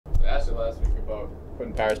mentioned last week about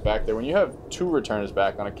putting Paris back there. When you have two returners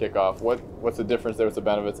back on a kickoff, what's the difference there? What's the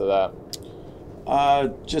benefits of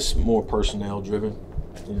that? Just more personnel driven,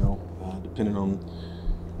 depending on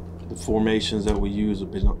the formations that we use.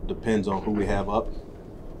 It depends on who we have up,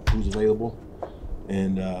 who's available,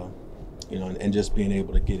 and and just being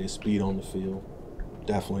able to get his speed on the field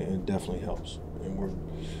definitely helps. And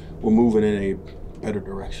we're moving in a better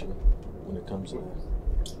direction when it comes to that.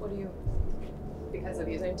 What do you, because of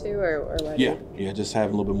using two, or what? Yeah, just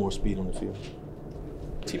having a little bit more speed on the field.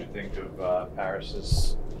 What do you think of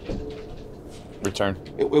Paris's Return?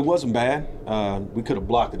 It wasn't bad. We could have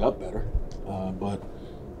blocked it up better, but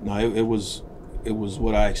no, it was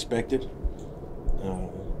what I expected.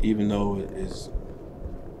 Even though it's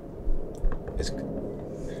as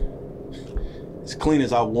clean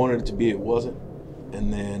as I wanted it to be, it wasn't.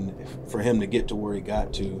 And then for him to get to where he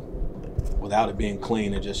got to without it being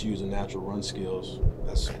clean and just using natural run skills,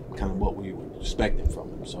 that's kind of what we were expecting from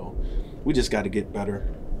him. So we just got to get better,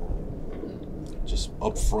 just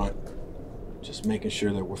up front, just making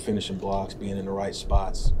sure that we're finishing blocks, being in the right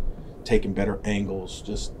spots, taking better angles,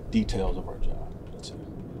 just details of our job. That's it.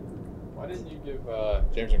 Why didn't you give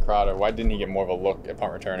Jameson Crowder, why didn't he get more of a look at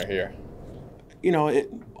punt returner here?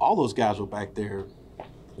 All those guys were back there,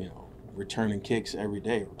 returning kicks every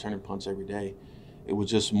day, returning punts every day. It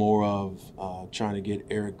was just more of trying to get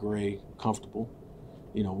Eric Gray comfortable.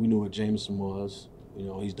 We knew what Jameson was.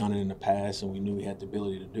 He's done it in the past, and we knew he had the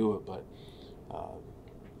ability to do it, but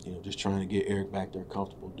just trying to get Eric back there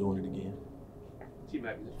comfortable doing it again.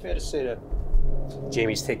 T-Mac, is it fair to say that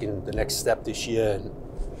Jamie's taking the next step this year, and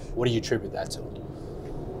what do you attribute that to?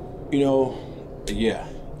 Yeah,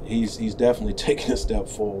 he's definitely taken a step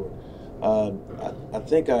forward. I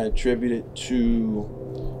think I attribute it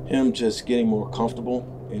to him just getting more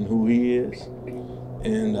comfortable in who he is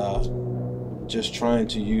and just trying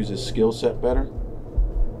to use his skill set better.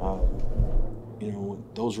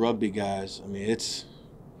 Those rugby guys,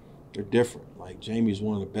 they're different. Like, Jamie's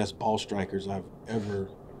one of the best ball strikers I've ever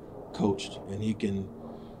coached, and he can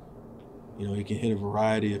hit a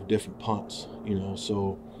variety of different punts,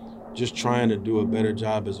 so just trying to do a better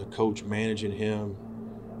job as a coach managing him,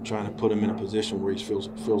 trying to put him in a position where he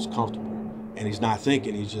feels comfortable. And he's not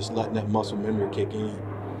thinking, he's just letting that muscle memory kick in.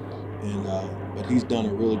 And but he's done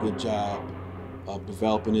a really good job of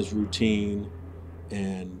developing his routine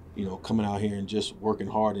and, coming out here and just working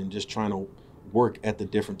hard and just trying to work at the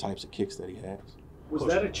different types of kicks that he has. Was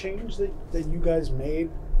that a change that you guys made,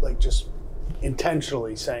 like just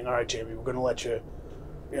intentionally saying, all right, Jamie, we're going to let you,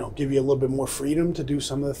 give you a little bit more freedom to do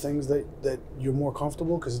some of the things that you're more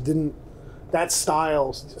comfortable? Because that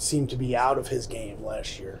style seemed to be out of his game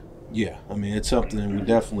last year. Yeah, it's something that we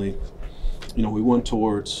definitely, we went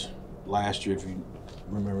towards last year. If you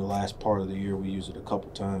remember the last part of the year, we used it a couple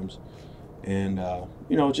times. And,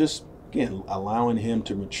 just, again, allowing him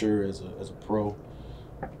to mature as a pro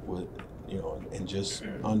with, and just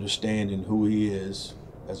understanding who he is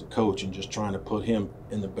as a coach and just trying to put him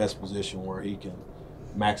in the best position where he can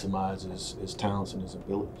maximize his talents and his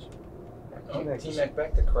abilities. T-Mac,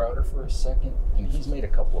 back to Crowder for a second, and he's made a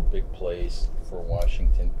couple of big plays for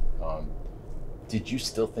Washington. Did you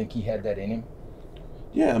still think he had that in him?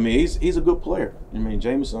 Yeah, he's a good player.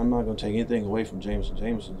 Jameson, I'm not going to take anything away from Jameson.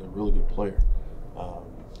 Jameson's a really good player.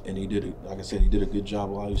 And he did, like I said, he did a good job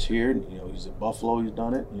while he was here. And, he's at Buffalo, he's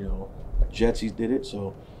done it. Jets, he's did it.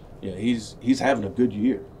 So, yeah, he's having a good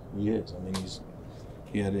year. He is.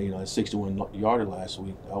 He had a 61-yarder last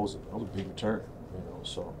week. That was a big return.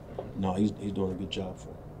 So, no, he's doing a good job for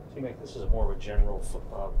him. T-Mac, this is more of a general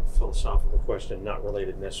philosophical question, not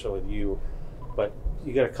related necessarily to you, but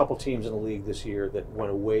you got a couple teams in the league this year that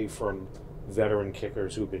went away from veteran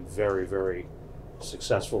kickers who've been very, very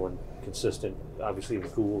successful and consistent. Obviously,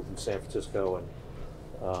 McGould in San Francisco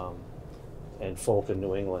and Folk in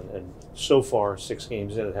New England. And so far, 6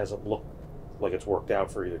 games in, it hasn't looked like it's worked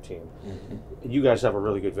out for either team. Mm-hmm. You guys have a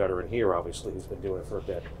really good veteran here, obviously, who's been doing it for a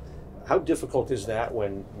bit. How difficult is that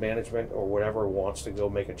when management or whatever wants to go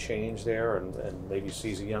make a change there and maybe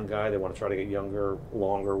sees a young guy, they want to try to get younger,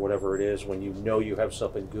 longer, whatever it is, when you have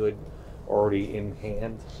something good already in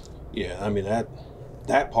hand? Yeah,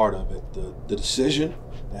 that part of it, the decision,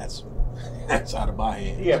 that's out of my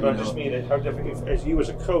hands. Yeah, but I just mean how difficult, as you as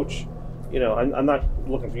a coach, I'm not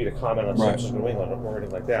looking for you to comment on Simpsons New England or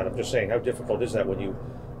anything like that. I'm just saying, how difficult is that when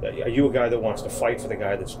are you a guy that wants to fight for the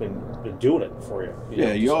guy that's been doing it for you?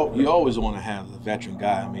 You always want to have the veteran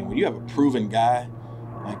guy. When you have a proven guy,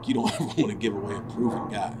 you don't ever want to give away a proven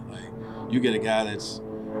guy. You get a guy that's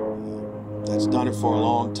done it for a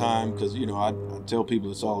long time, because I tell people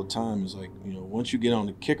this all the time, is once you get on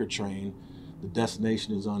the kicker train, the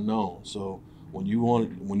destination is unknown. So when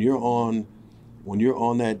you're on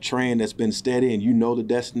that train that's been steady and you know the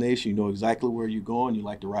destination, you know exactly where you're going, you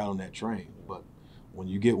like to ride on that train. But when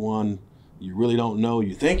you get one you really don't know,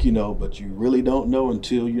 you think you know, but you really don't know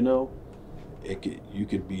until you know, you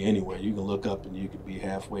could be anywhere. You can look up and you could be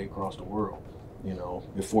halfway across the world, you know,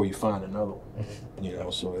 before you find another one. You know,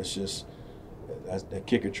 so it's just that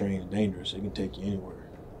kicker train is dangerous. It can take you anywhere.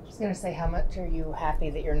 I was going to say, how much are you happy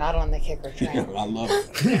that you're not on the kicker train? Yeah, I love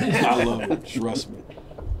it. I love it. Trust me.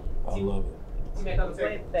 I love it. On the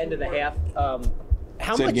play at the end of the half,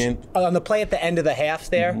 how Say it much again? on the play at the end of the half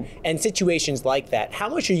there, and situations like that? How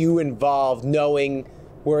much are you involved, knowing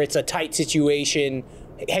where it's a tight situation?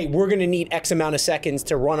 Hey, we're going to need X amount of seconds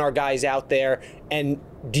to run our guys out there, and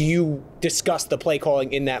do you discuss the play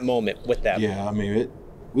calling in that moment with them? Yeah, I mean,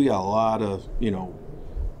 we got a lot of, you know,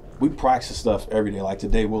 we practice stuff every day. Like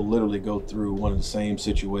today, we'll literally go through one of the same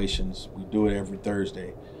situations. We do it every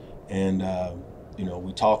Thursday, and you know,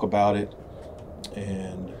 we talk about it,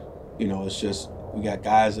 and you know, it's just we got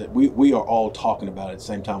guys that we are all talking about it at the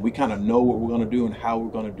same time. We kind of know what we're going to do and how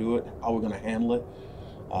we're going to do it, how we're going to handle it.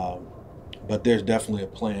 But there's definitely a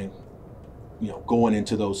plan, you know, going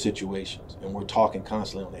into those situations, and we're talking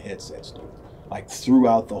constantly on the headsets, dude. Like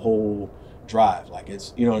throughout the whole drive, like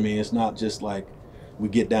it's, you know what I mean. It's not just like we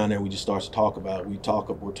get down there, we just start to talk about it. We're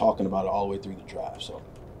talking about it all the way through the drive. So,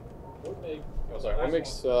 what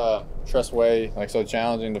makes Tress Way like so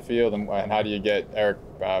challenging to field, and how do you get Eric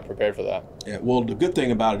prepared for that? Yeah, well, the good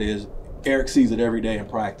thing about it is Eric sees it every day in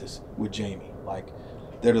practice with Jamie. Like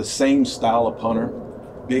they're the same style of punter,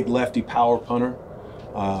 big lefty power punter.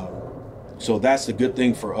 So that's the good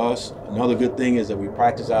thing for us. Another good thing is that we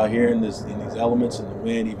practice out here in these elements in the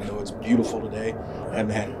wind, even though it's beautiful today. I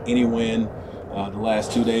haven't had any wind the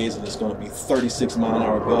last 2 days, and it's going to be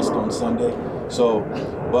 36-mile-an-hour gust on Sunday. So,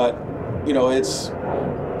 but you know,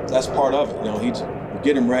 that's part of it. You know, we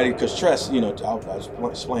get him ready because Tress, you know, I was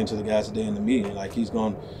explaining to the guys today in the meeting, like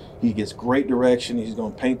he gets great direction. He's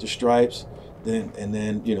going to paint the stripes.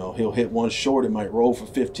 Then you know, he'll hit one short. It might roll for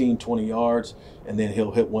 15, 20 yards, and then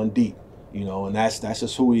he'll hit one deep. You know, and that's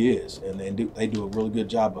just who he is. And they do a really good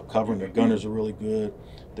job of covering. Their gunners are really good.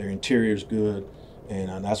 Their interior's good.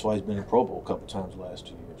 And that's why he's been in Pro Bowl a couple times the last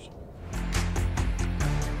 2 years.